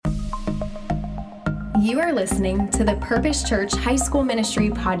You are listening to the Purpose Church High School Ministry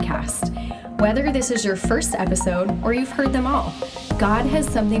podcast. Whether this is your first episode or you've heard them all, God has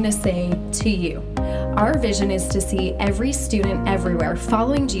something to say to you. Our vision is to see every student everywhere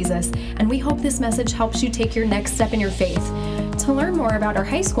following Jesus, and we hope this message helps you take your next step in your faith. To learn more about our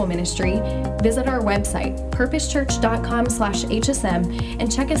high school ministry, visit our website, purposechurch.com/HSM,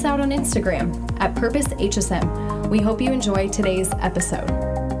 and check us out on Instagram at PurposeHSM. We hope you enjoy today's episode.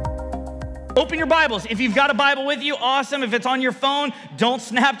 Open your Bibles. If you've got a Bible with you, awesome. If it's on your phone, don't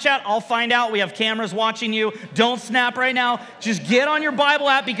Snapchat. I'll find out. We have cameras watching you. Don't snap right now. Just get on your Bible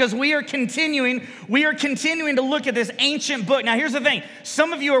app because we are continuing to look at this ancient book. Now, here's the thing.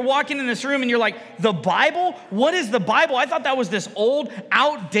 Some of you are walking in this room and you're like, the Bible? What is the Bible? I thought that was this old,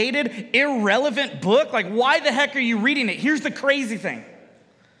 outdated, irrelevant book. Like, why the heck are you reading it? Here's the crazy thing.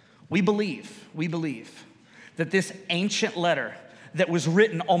 We believe that this ancient letter that was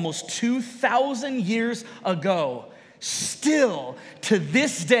written almost 2,000 years ago, still to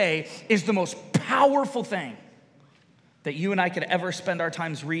this day is the most powerful thing that you and I could ever spend our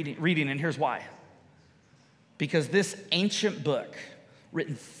times reading. And here's why. Because this ancient book,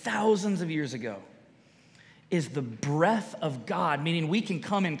 written thousands of years ago, is the breath of God, meaning we can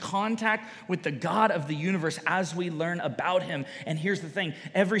come in contact with the God of the universe as we learn about him. And here's the thing,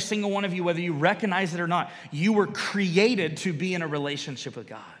 every single one of you, whether you recognize it or not, you were created to be in a relationship with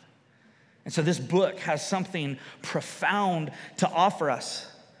God. And so this book has something profound to offer us.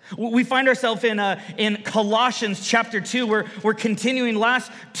 We find ourselves in Colossians chapter 2. We're continuing. Last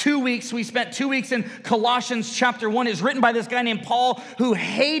 2 weeks, we spent 2 weeks in Colossians chapter 1. It's written by this guy named Paul who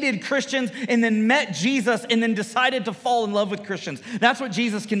hated Christians and then met Jesus and then decided to fall in love with Christians. That's what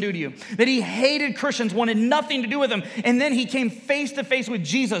Jesus can do to you. That he hated Christians, wanted nothing to do with them, and then he came face to face with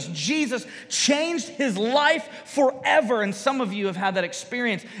Jesus. Jesus changed his life forever, and some of you have had that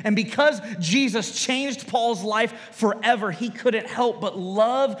experience. And because Jesus changed Paul's life forever, he couldn't help but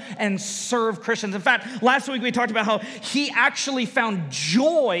love and serve Christians. In fact, last week we talked about how he actually found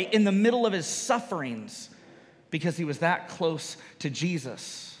joy in the middle of his sufferings because he was that close to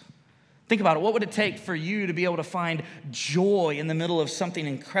Jesus. Think about it. What would it take for you to be able to find joy in the middle of something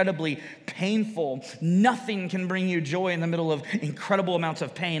incredibly painful? Nothing can bring you joy in the middle of incredible amounts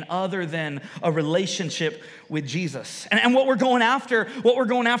of pain other than a relationship with Jesus. And what we're going after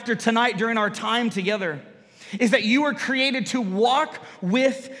tonight during our time together is that you were created to walk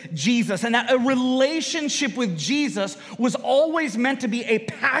with Jesus, and that a relationship with Jesus was always meant to be a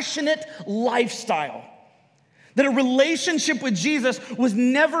passionate lifestyle. That a relationship with Jesus was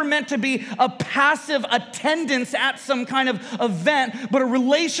never meant to be a passive attendance at some kind of event, but a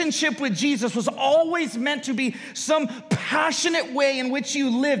relationship with Jesus was always meant to be some passionate way in which you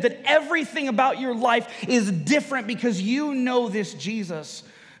live, that everything about your life is different because you know this Jesus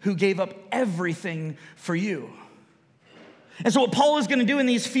who gave up everything for you. And so what Paul is going to do in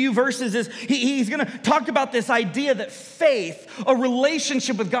these few verses is he's going to talk about this idea that faith, a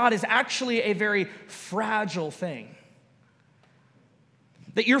relationship with God, is actually a very fragile thing.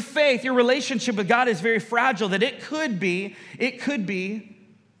 That your faith, your relationship with God is very fragile, that it could be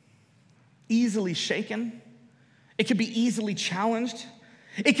easily shaken. It could be easily challenged.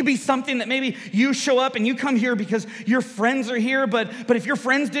 It could be something that maybe you show up and you come here because your friends are here, but if your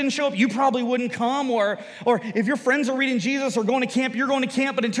friends didn't show up, you probably wouldn't come, or if your friends are reading Jesus or going to camp, you're going to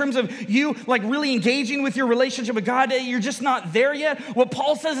camp, but in terms of you like really engaging with your relationship with God, you're just not there yet. What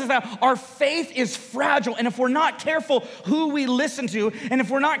Paul says is that our faith is fragile, and if we're not careful who we listen to, and if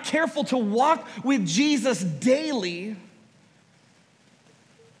we're not careful to walk with Jesus daily,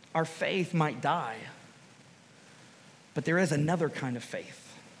 our faith might die. But there is another kind of faith.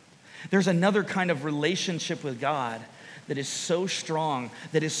 There's another kind of relationship with God that is so strong,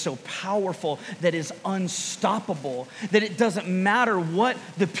 that is so powerful, that is unstoppable, that it doesn't matter what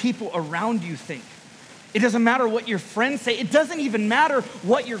the people around you think. It doesn't matter what your friends say. It doesn't even matter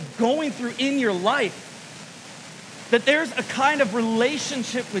what you're going through in your life. That there's a kind of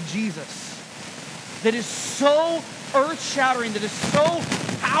relationship with Jesus that is so earth-shattering, that is so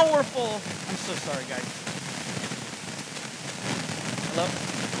powerful. I'm so sorry, guys. Hello?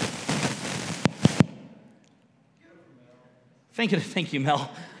 Thank you, Mel.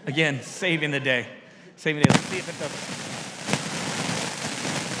 Again, saving the day. Let's see if it does.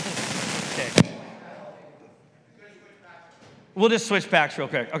 Okay. We'll just switch backs real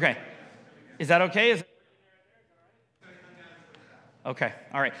quick. Okay. Is that okay? Okay.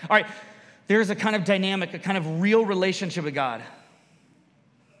 All right. There's a kind of dynamic, a kind of real relationship with God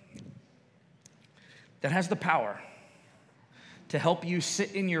that has the power to help you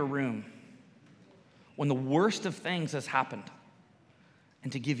sit in your room when the worst of things has happened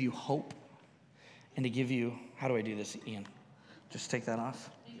and to give you hope and to give you, how do I do this, Ian? Just take that off.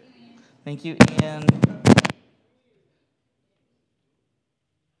 Thank you, Ian.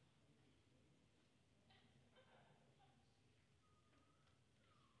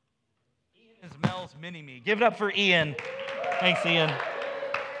 Ian is Mel's mini-me. Give it up for Ian. Thanks, Ian.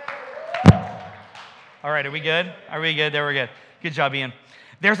 All right, are we good? Are we good? There, we're good. Good job, Ian.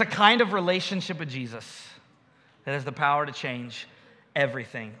 There's a kind of relationship with Jesus that has the power to change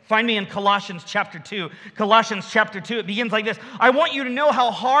everything. Find me in Colossians chapter 2. Colossians chapter 2, it begins like this. I want you to know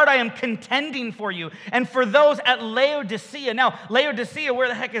how hard I am contending for you and for those at Laodicea. Now, Laodicea, where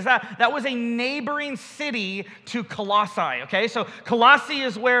the heck is that? That was a neighboring city to Colossae, okay? So Colossae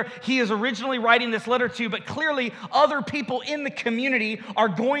is where he is originally writing this letter to, but clearly other people in the community are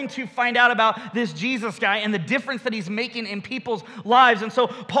going to find out about this Jesus guy and the difference that he's making in people's lives. And so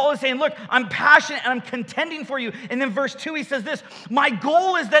Paul is saying, look, I'm passionate and I'm contending for you. And then verse 2, he says this, my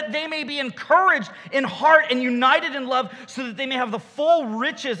goal is that they may be encouraged in heart and united in love so that they may have the full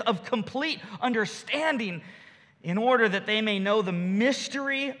riches of complete understanding in order that they may know the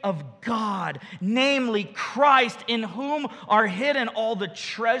mystery of God, namely Christ, in whom are hidden all the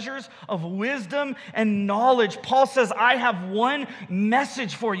treasures of wisdom and knowledge. Paul says, I have one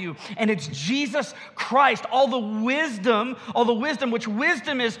message for you, and it's Jesus Christ. All the wisdom, which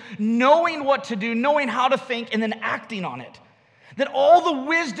wisdom is knowing what to do, knowing how to think, and then acting on it. That all the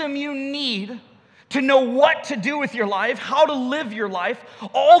wisdom you need to know what to do with your life, how to live your life,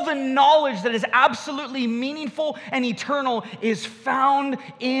 all the knowledge that is absolutely meaningful and eternal is found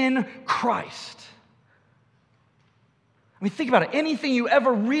in Christ. I mean, think about it. Anything you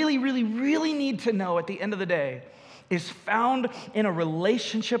ever really, really, really need to know at the end of the day is found in a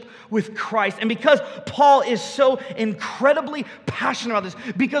relationship with Christ. And because Paul is so incredibly passionate about this,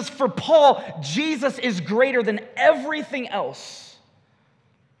 because for Paul, Jesus is greater than everything else,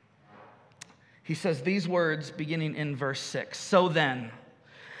 he says these words beginning in verse 6. So then,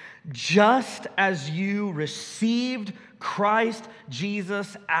 just as you received Christ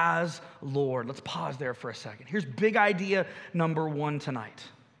Jesus as Lord. Let's pause there for a second. Here's big idea number one tonight.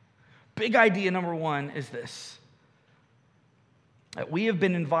 Big idea number one is this. That we have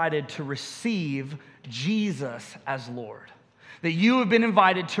been invited to receive Jesus as Lord. That you have been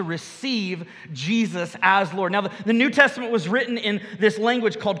invited to receive Jesus as Lord. Now, the New Testament was written in this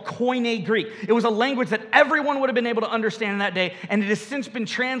language called Koine Greek. It was a language that everyone would have been able to understand in that day, and it has since been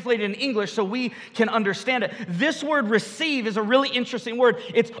translated in English so we can understand it. This word receive is a really interesting word.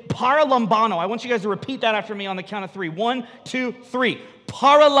 It's paralambano. I want you guys to repeat that after me on the count of three. 1, 2, 3.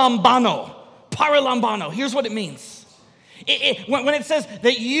 Paralambano. Paralambano. Here's what it means. When it says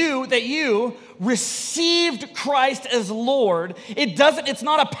that you received Christ as Lord, it's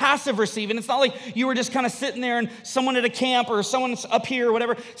not a passive receiving. It's not like you were just kind of sitting there and someone at a camp or someone up here or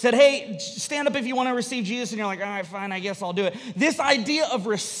whatever said, hey, stand up if you want to receive Jesus. And you're like, all right, fine, I guess I'll do it. This idea of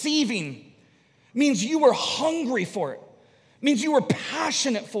receiving means you were hungry for it. It means you were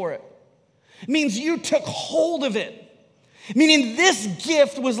passionate for it. It means you took hold of it. Meaning this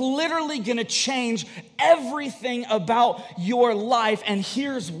gift was literally going to change everything about your life. And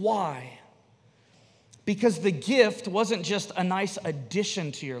here's why. Because the gift wasn't just a nice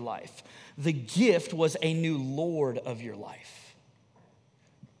addition to your life. The gift was a new Lord of your life.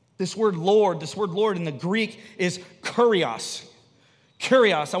 This word Lord in the Greek is kurios.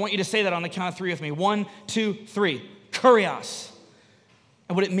 Kurios. I want you to say that on the count of three with me. 1, 2, 3. Kurios.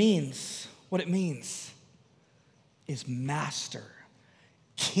 And what it means is master,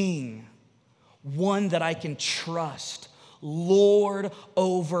 king, one that I can trust, Lord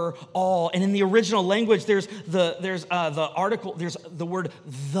over all. And in the original language, there's the article, there's the word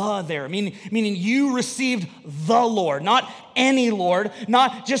the there, meaning you received the Lord, not any Lord,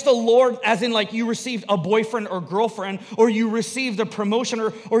 not just a Lord as in like you received a boyfriend or girlfriend, or you received a promotion,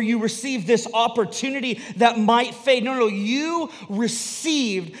 or you received this opportunity that might fade. No, you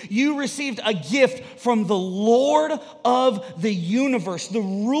received a gift from the Lord of the universe, the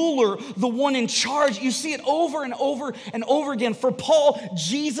ruler, the one in charge. You see it over and over and over again. For Paul,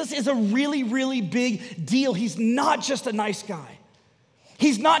 Jesus is a really, really big deal. He's not just a nice guy.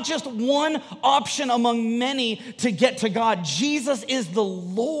 He's not just one option among many to get to God. Jesus is the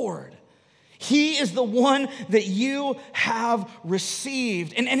Lord. He is the one that you have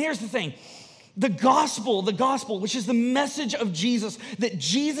received. And here's the thing. The gospel, which is the message of Jesus, that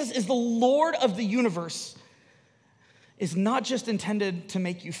Jesus is the Lord of the universe, is not just intended to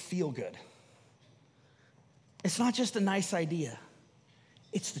make you feel good. It's not just a nice idea.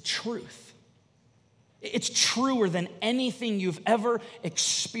 It's the truth. It's truer than anything you've ever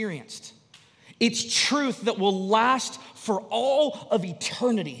experienced. It's truth that will last for all of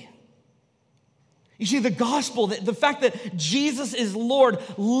eternity. You see, the gospel, the fact that Jesus is Lord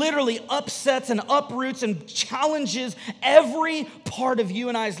literally upsets and uproots and challenges every part of you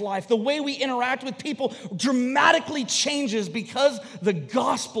and I's life. The way we interact with people dramatically changes because the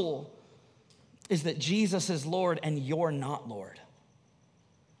gospel is that Jesus is Lord and you're not Lord.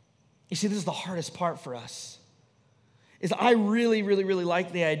 You see, this is the hardest part for us. Is I really, really, really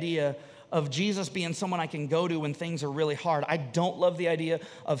like the idea of Jesus being someone I can go to when things are really hard. I don't love the idea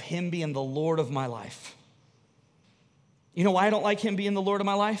of him being the Lord of my life. You know why I don't like him being the Lord of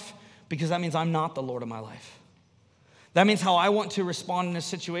my life? Because that means I'm not the Lord of my life. That means how I want to respond in this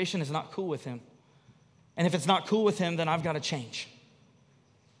situation is not cool with him. And if it's not cool with him, then I've got to change.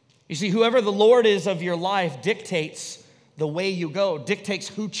 You see, whoever the Lord is of your life dictates the way you go, dictates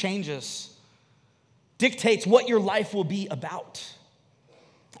who changes, dictates what your life will be about.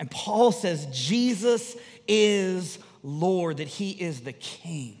 And Paul says Jesus is Lord, that he is the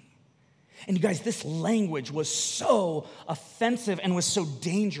king. And you guys, this language was so offensive and was so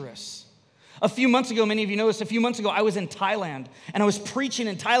dangerous. A few months ago, many of you noticed, I was in Thailand, and I was preaching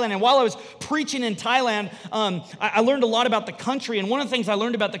in Thailand. And while I was preaching in Thailand, I learned a lot about the country. And one of the things I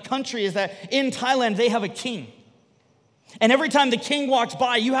learned about the country is that in Thailand, they have a king. And every time the king walks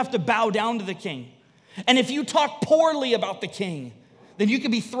by, you have to bow down to the king. And if you talk poorly about the king, then you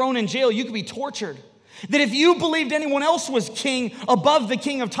could be thrown in jail, you could be tortured. That if you believed anyone else was king above the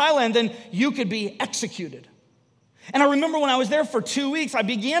king of Thailand, then you could be executed. And I remember when I was there for 2 weeks, I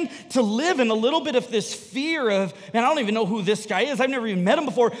began to live in a little bit of this fear of, man, I don't even know who this guy is. I've never even met him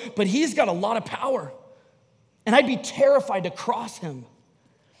before, but he's got a lot of power. And I'd be terrified to cross him.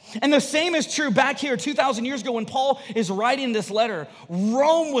 And the same is true back here 2,000 years ago when Paul is writing this letter.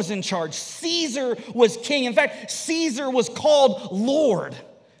 Rome was in charge. Caesar was king. In fact, Caesar was called Lord.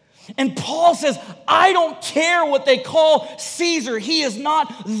 And Paul says, I don't care what they call Caesar. He is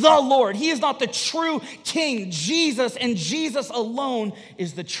not the Lord. He is not the true king. Jesus and Jesus alone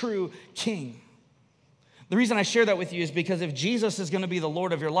is the true king. The reason I share that with you is because if Jesus is going to be the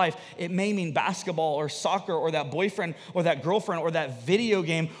Lord of your life, it may mean basketball or soccer or that boyfriend or that girlfriend or that video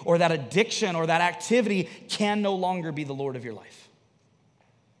game or that addiction or that activity can no longer be the Lord of your life.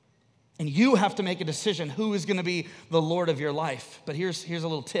 And you have to make a decision who is going to be the Lord of your life. But here's a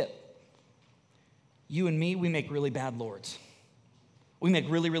little tip. You and me, we make really bad lords. We make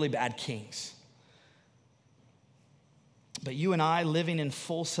really, really bad kings. But you and I, living in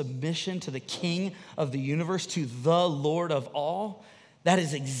full submission to the King of the universe, to the Lord of all, that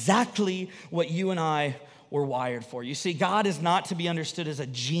is exactly what you and I were wired for. You see, God is not to be understood as a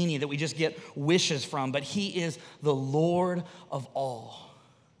genie that we just get wishes from, but he is the Lord of all.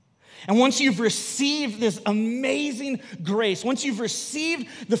 And once you've received this amazing grace, once you've received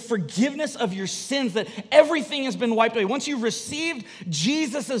the forgiveness of your sins, that everything has been wiped away, once you've received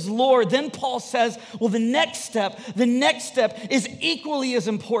Jesus as Lord, then Paul says, well, the next step is equally as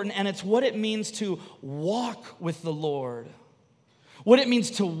important, and it's what it means to walk with the Lord. What it means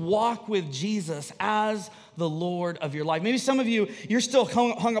to walk with Jesus as the Lord of your life. Maybe some of you, you're still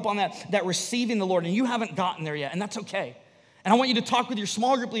hung up on that receiving the Lord, and you haven't gotten there yet, and that's okay. And I want you to talk with your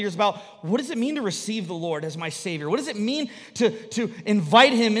small group leaders about what does it mean to receive the Lord as my Savior? What does it mean to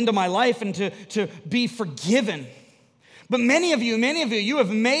invite him into my life and to be forgiven? But many of you, you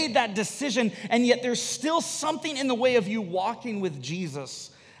have made that decision, and yet there's still something in the way of you walking with Jesus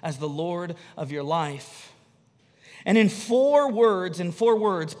as the Lord of your life. And in four words,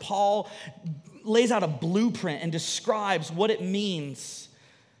 Paul lays out a blueprint and describes what it means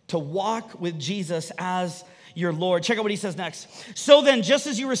to walk with Jesus as your Lord. Check out what he says next. So then, just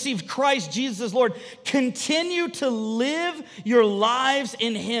as you received Christ Jesus as Lord, continue to live your lives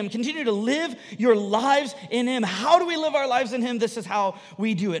in him. Continue to live your lives in him. How do we live our lives in him? This is how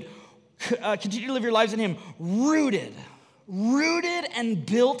we do it. Continue to live your lives in him. Rooted and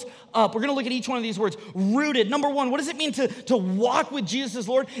built up. We're going to look at each one of these words. Rooted. Number one, what does it mean to walk with Jesus as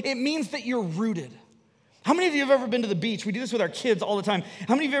Lord? It means that you're rooted. How many of you have ever been to the beach? We do this with our kids all the time.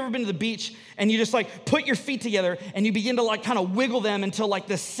 How many of you have ever been to the beach and you just like put your feet together and you begin to like kind of wiggle them until like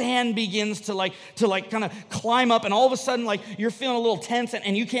the sand begins to kind of climb up, and all of a sudden like you're feeling a little tense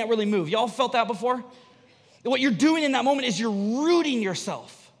and you can't really move. Y'all felt that before? What you're doing in that moment is you're rooting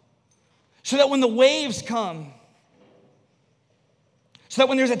yourself so that when the waves come, so that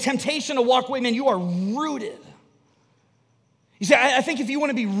when there's a temptation to walk away, man, you are rooted. You see, I think if you want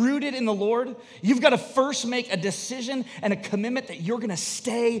to be rooted in the Lord, you've got to first make a decision and a commitment that you're going to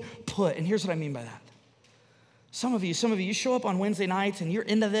stay put. And here's what I mean by that. Some of you show up on Wednesday nights and you're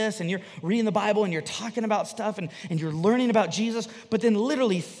into this and you're reading the Bible and you're talking about stuff and you're learning about Jesus, but then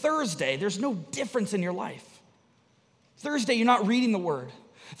literally Thursday, there's no difference in your life. Thursday, you're not reading the Word.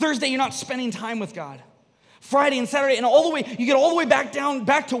 Thursday, you're not spending time with God. Friday and Saturday, and you get all the way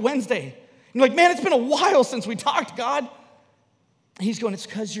back to Wednesday. You're like, man, it's been a while since we talked, God. And he's going, it's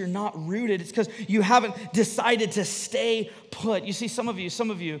because you're not rooted. It's because you haven't decided to stay put. You see, some of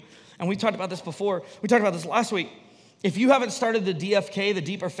you, and we talked about this before. We talked about this last week. If you haven't started the DFK, the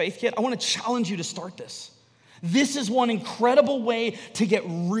Deeper Faith Kit, I want to challenge you to start this. This is one incredible way to get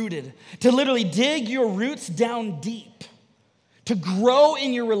rooted, to literally dig your roots down deep, to grow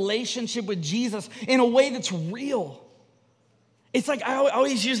in your relationship with Jesus in a way that's real. It's like, I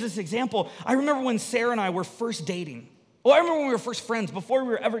always use this example. I remember when Sarah and I were first dating. Well, I remember when we were first friends, before we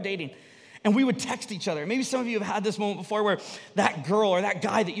were ever dating, and we would text each other. Maybe some of you have had this moment before where that girl or that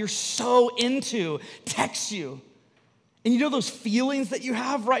guy that you're so into texts you. And you know those feelings that you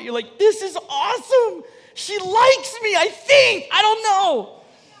have, right? You're like, this is awesome. She likes me, I think. I don't know.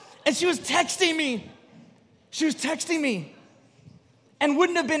 And she was texting me. And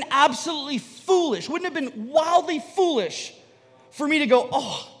wouldn't have been absolutely foolish, wouldn't have been wildly foolish for me to go,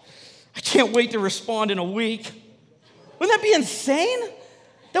 oh, I can't wait to respond in a week. Wouldn't that be insane?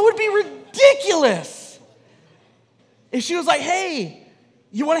 That would be ridiculous. If she was like, hey,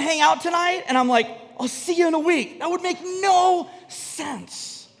 you want to hang out tonight? And I'm like, I'll see you in a week. That would make no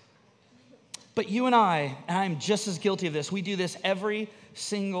sense. But you and I'm just as guilty of this. We do this every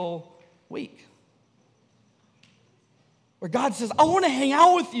single week. Where God says, I want to hang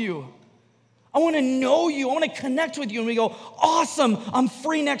out with you. I want to know you. I want to connect with you. And we go, awesome, I'm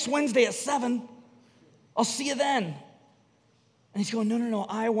free next Wednesday at 7. I'll see you then. And he's going, no,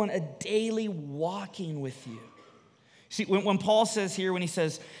 I want a daily walking with you. See, when Paul says here, when he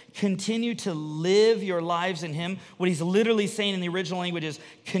says, continue to live your lives in him, what he's literally saying in the original language is,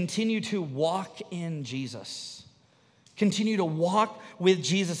 continue to walk in Jesus. Continue to walk with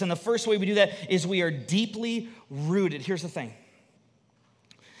Jesus. And the first way we do that is we are deeply rooted. Here's the thing.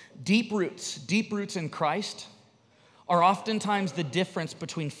 Deep roots in Christ are oftentimes the difference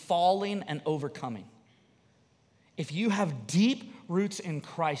between falling and overcoming. If you have deep roots in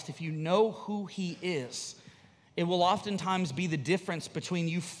Christ, if you know who he is, it will oftentimes be the difference between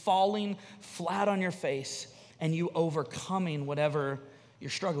you falling flat on your face and you overcoming whatever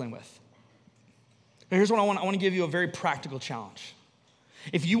you're struggling with. But here's what I want to give you a very practical challenge.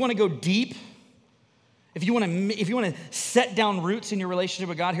 If you want to go deep, if you want to set down roots in your relationship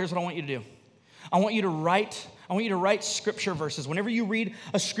with God, here's what I want you to do. I want you to write scripture verses. Whenever you read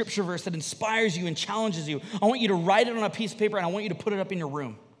a scripture verse that inspires you and challenges you, I want you to write it on a piece of paper and I want you to put it up in your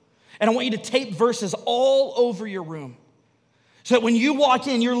room. And I want you to tape verses all over your room. So that when you walk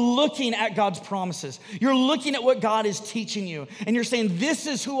in, you're looking at God's promises. You're looking at what God is teaching you. And you're saying, this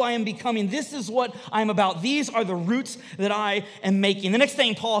is who I am becoming. This is what I'm about. These are the roots that I am making. The next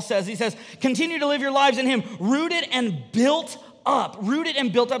thing Paul says, he says, continue to live your lives in him, rooted and built up. Rooted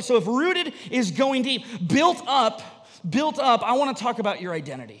and built up. So if rooted is going deep, built up, I want to talk about your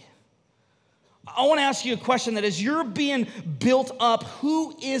identity. I want to ask you a question that as you're being built up,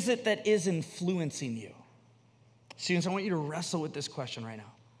 who is it that is influencing you? Students, I want you to wrestle with this question right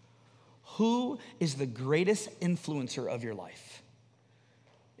now. Who is the greatest influencer of your life?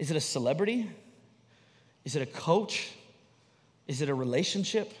 Is it a celebrity? Is it a coach? Is it a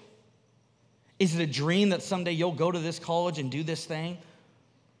relationship? Is it a dream that someday you'll go to this college and do this thing?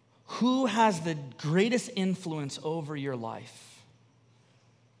 Who has the greatest influence over your life?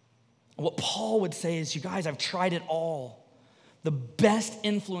 What Paul would say is, you guys, I've tried it all. The best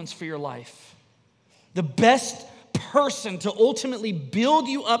influence for your life, the best person to ultimately build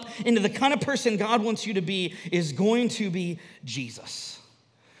you up into the kind of person God wants you to be is going to be Jesus.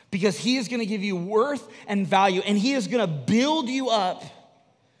 Because he is going to give you worth and value, and he is going to build you up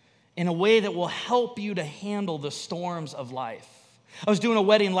in a way that will help you to handle the storms of life. I was doing a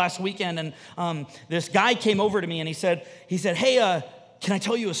wedding last weekend, and this guy came over to me, and he said, hey, can I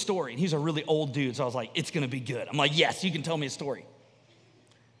tell you a story? And he's a really old dude, so I was like, it's going to be good. I'm like, yes, you can tell me a story. And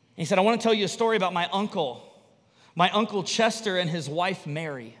he said, I want to tell you a story about my uncle Chester and his wife,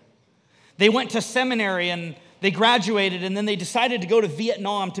 Mary. They went to seminary, and they graduated, and then they decided to go to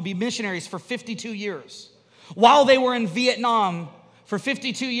Vietnam to be missionaries for 52 years. While they were in Vietnam for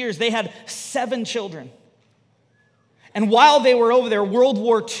 52 years, they had 7 children. And while they were over there, World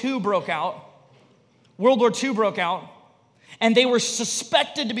War II broke out. And they were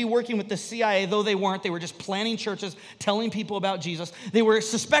suspected to be working with the CIA, though they weren't. They were just planning churches, telling people about Jesus. They were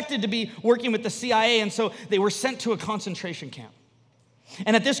suspected to be working with the CIA, and so they were sent to a concentration camp.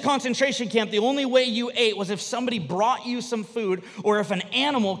 And at this concentration camp, the only way you ate was if somebody brought you some food or if an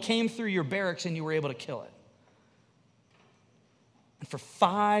animal came through your barracks and you were able to kill it. And for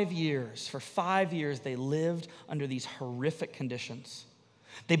 5 years, they lived under these horrific conditions.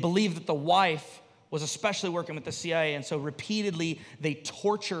 They believed that the wife was especially working with the CIA, and so repeatedly they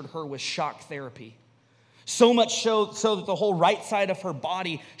tortured her with shock therapy. So much so that the whole right side of her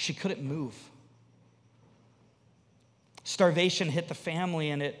body, she couldn't move. Starvation hit the family,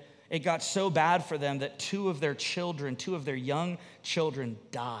 and it got so bad for them that two of their young children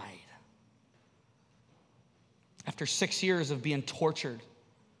died. After 6 years of being tortured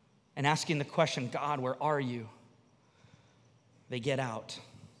and asking the question, God, where are you? They get out.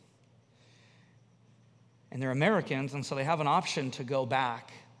 And they're Americans, and so they have an option to go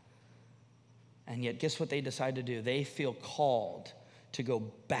back. And yet, guess what they decide to do? They feel called to go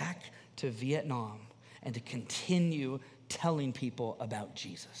back to Vietnam and to continue telling people about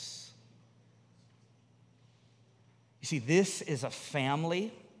Jesus. You see, this is a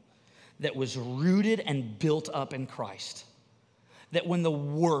family that was rooted and built up in Christ. That when the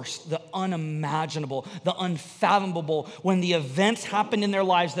worst, the unimaginable, the unfathomable, when the events happened in their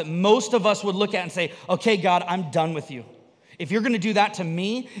lives that most of us would look at and say, okay, God, I'm done with you. If you're gonna do that to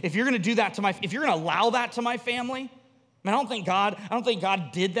me, if you're gonna allow that to my family, I don't think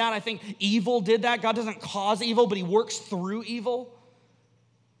God did that. I think evil did that. God doesn't cause evil, but he works through evil.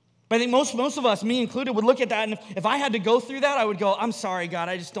 But I think most of us, me included, would look at that, and if I had to go through that, I would go, I'm sorry, God,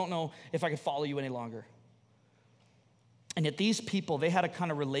 I just don't know if I could follow you any longer. And yet these people, they had a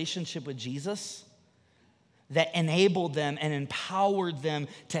kind of relationship with Jesus that enabled them and empowered them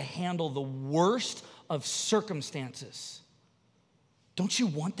to handle the worst of circumstances. Don't you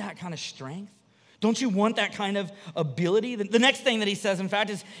want that kind of strength? Don't you want that kind of ability? The next thing that he says, in fact,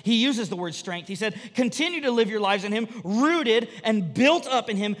 is he uses the word strength. He said, continue to live your lives in him, rooted and built up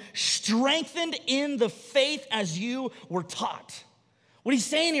in him, strengthened in the faith as you were taught. What he's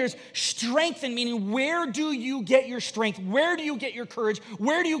saying here is strengthen, meaning where do you get your strength? Where do you get your courage?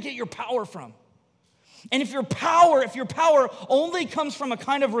 Where do you get your power from? And if your power only comes from a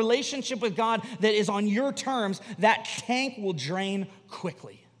kind of relationship with God that is on your terms, that tank will drain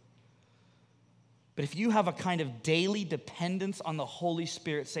quickly. But if you have a kind of daily dependence on the Holy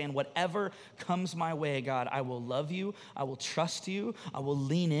Spirit, saying, whatever comes my way, God, I will love you, I will trust you, I will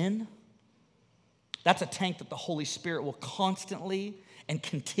lean in, that's a tank that the Holy Spirit will constantly and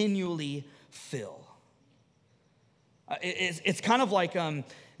continually fill. It's kind of like,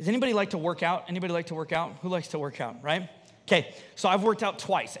 does anybody like to work out? Anybody like to work out? Who likes to work out, right? Okay, so I've worked out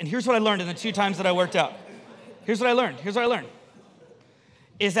twice, and here's what I learned in the 2 times that I worked out. Here's what I learned.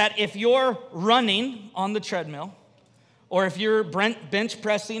 Is that if you're running on the treadmill, or if you're bench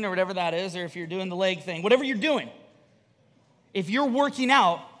pressing or whatever that is, or if you're doing the leg thing, whatever you're doing, if you're working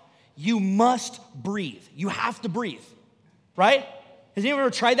out, you must breathe. You have to breathe, right? Has anyone ever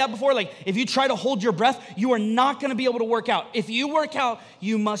tried that before? Like, if you try to hold your breath, you are not going to be able to work out. If you work out,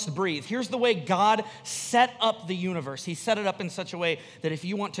 you must breathe. Here's the way God set up the universe. He set it up in such a way that if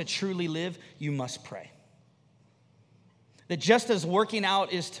you want to truly live, you must pray. That just as working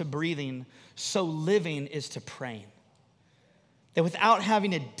out is to breathing, so living is to praying. That without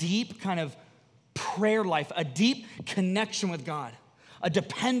having a deep kind of prayer life, a deep connection with God, a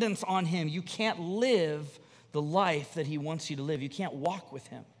dependence on him, you can't live the life that he wants you to live. You can't walk with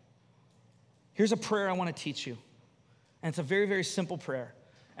him. Here's a prayer I want to teach you. And it's a very, very simple prayer.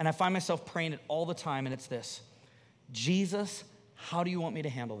 And I find myself praying it all the time, and it's this. Jesus, how do you want me to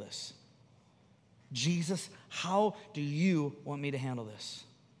handle this? Jesus, how do you want me to handle this?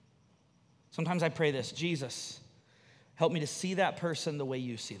 Sometimes I pray this. Jesus, help me to see that person the way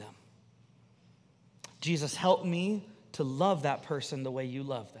you see them. Jesus, help me to love that person the way you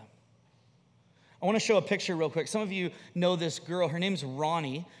love them. I want to show a picture real quick. Some of you know this girl. Her name's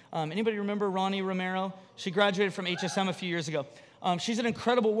Ronnie. Anybody remember Ronnie Romero? She graduated from HSM a few years ago. She's an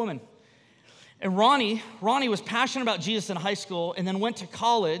incredible woman. And Ronnie was passionate about Jesus in high school and then went to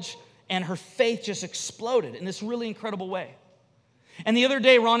college, and her faith just exploded in this really incredible way. And the other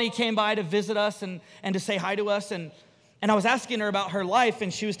day, Ronnie came by to visit us and to say hi to us. And I was asking her about her life,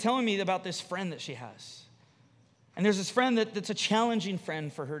 and she was telling me about this friend that she has. And there's this friend that's a challenging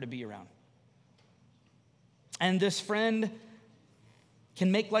friend for her to be around. And this friend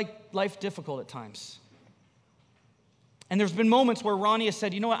can make life difficult at times. And there's been moments where Ronnie has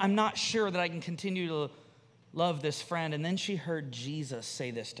said, you know what, I'm not sure that I can continue to love this friend. And then she heard Jesus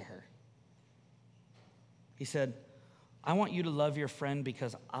say this to her. He said, I want you to love your friend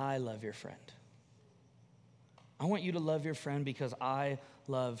because I love your friend. I want you to love your friend because I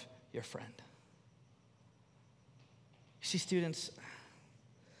love your friend. You see, students,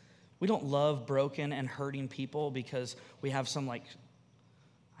 we don't love broken and hurting people because we have some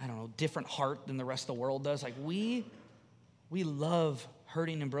different heart than the rest of the world does. We love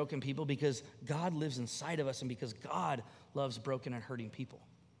hurting and broken people because God lives inside of us and because God loves broken and hurting people.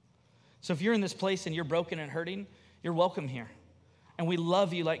 So if you're in this place and you're broken and hurting, you're welcome here. And we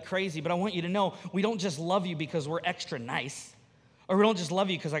love you like crazy, but I want you to know we don't just love you because we're extra nice, or we don't just love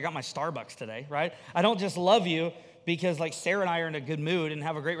you because I got my Starbucks today, right? I don't just love you because like Sarah and I are in a good mood and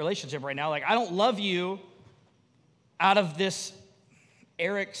have a great relationship right now. Like I don't love you out of this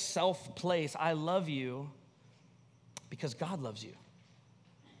Eric self place. I love you because God loves you,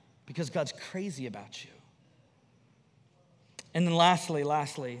 because God's crazy about you. And then lastly,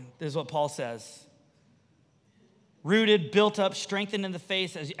 this is what Paul says. Rooted, built up, strengthened in the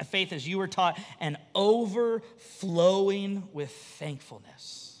faith as you were taught, and overflowing with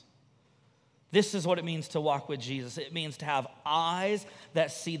thankfulness. This is what it means to walk with Jesus. It means to have eyes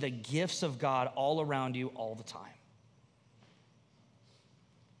that see the gifts of God all around you all the time.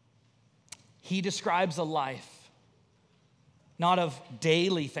 He describes a life not of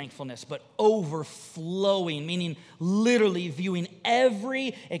daily thankfulness, but overflowing, meaning literally viewing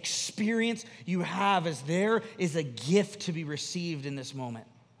every experience you have as there is a gift to be received in this moment.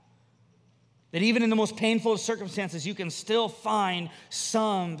 That even in the most painful of circumstances, you can still find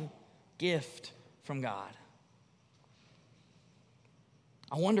some gift from God.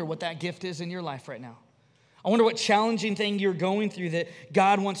 I wonder what that gift is in your life right now. I wonder what challenging thing you're going through that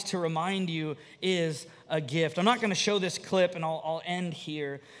God wants to remind you is a gift. I'm not going to show this clip, and I'll end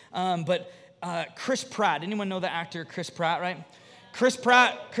here. But Chris Pratt, anyone know the actor Chris Pratt, right? Chris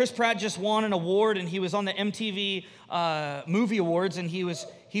Pratt just won an award, and he was on the MTV Movie Awards, and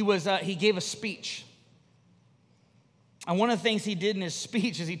he gave a speech. And one of the things he did in his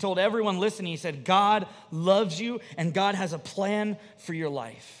speech is he told everyone listening, he said, God loves you, and God has a plan for your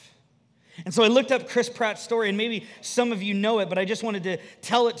life. And so I looked up Chris Pratt's story, and maybe some of you know it, but I just wanted to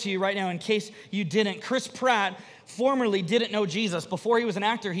tell it to you right now in case you didn't. Chris Pratt formerly didn't know Jesus. Before he was an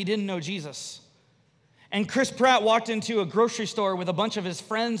actor, he didn't know Jesus. And Chris Pratt walked into a grocery store with a bunch of his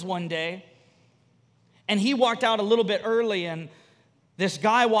friends one day, and he walked out a little bit early, and this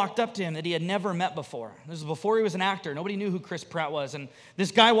guy walked up to him that he had never met before. This was before he was an actor. Nobody knew who Chris Pratt was. And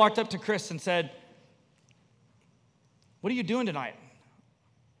this guy walked up to Chris and said, "What are you doing tonight?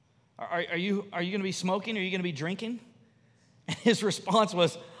 Are you going to be smoking? Are you going to be drinking?" And his response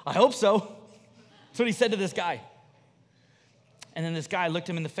was, "I hope so." That's what he said to this guy. And then this guy looked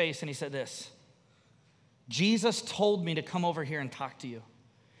him in the face and he said this: "Jesus told me to come over here and talk to you.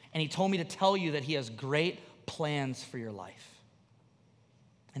 And he told me to tell you that he has great plans for your life.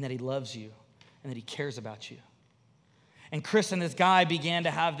 And that he loves you and that he cares about you." And Chris and this guy began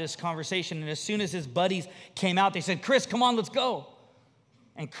to have this conversation. And as soon as his buddies came out, they said, "Chris, come on, let's go."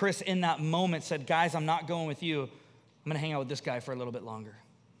 And Chris, in that moment, said, "Guys, I'm not going with you. I'm going to hang out with this guy for a little bit longer."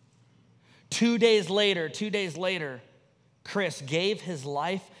 2 days later, Chris gave his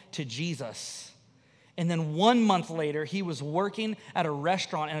life to Jesus. And then 1 month later, he was working at a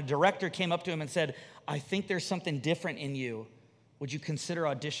restaurant, and a director came up to him and said, "I think there's something different in you. Would you consider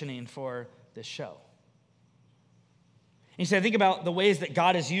auditioning for this show?" And he said, I think about the ways that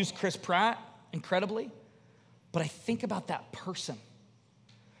God has used Chris Pratt incredibly, but I think about that person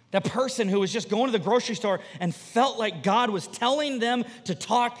who was just going to the grocery store and felt like God was telling them to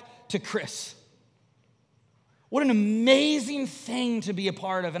talk to Chris. What an amazing thing to be a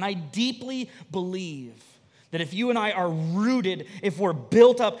part of. And I deeply believe that if you and I are rooted, if we're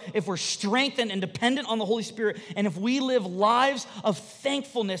built up, if we're strengthened and dependent on the Holy Spirit, and if we live lives of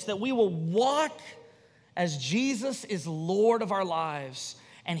thankfulness, that we will walk as Jesus is Lord of our lives,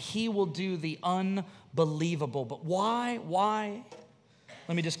 and he will do the unbelievable. But why?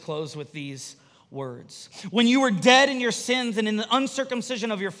 Let me just close with these words. When you were dead in your sins and in the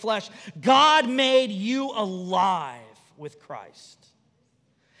uncircumcision of your flesh, God made you alive with Christ.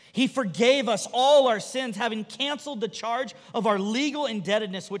 He forgave us all our sins, having canceled the charge of our legal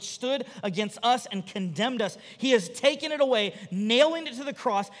indebtedness, which stood against us and condemned us. He has taken it away, nailing it to the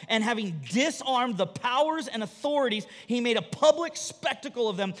cross, and having disarmed the powers and authorities, he made a public spectacle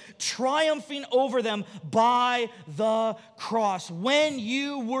of them, triumphing over them by the cross. When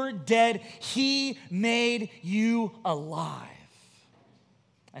you were dead, he made you alive.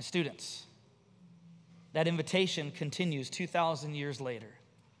 And students, that invitation continues 2,000 years later.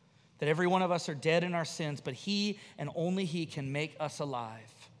 That every one of us are dead in our sins, but he and only he can make us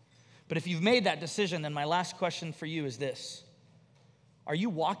alive. But if you've made that decision, then my last question for you is this: are you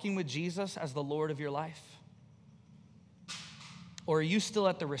walking with Jesus as the Lord of your life? Or are you still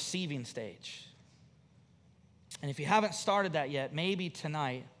at the receiving stage? And if you haven't started that yet, maybe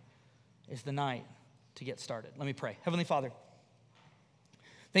tonight is the night to get started. Let me pray. Heavenly Father,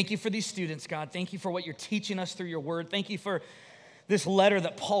 thank you for these students, God. Thank you for what you're teaching us through your word. Thank you for this letter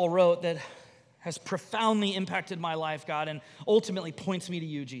that Paul wrote that has profoundly impacted my life, God, and ultimately points me to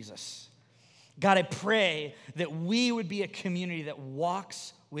you, Jesus. God, I pray that we would be a community that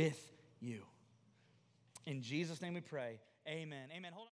walks with you. In Jesus' name we pray. Amen. Amen. Hold on.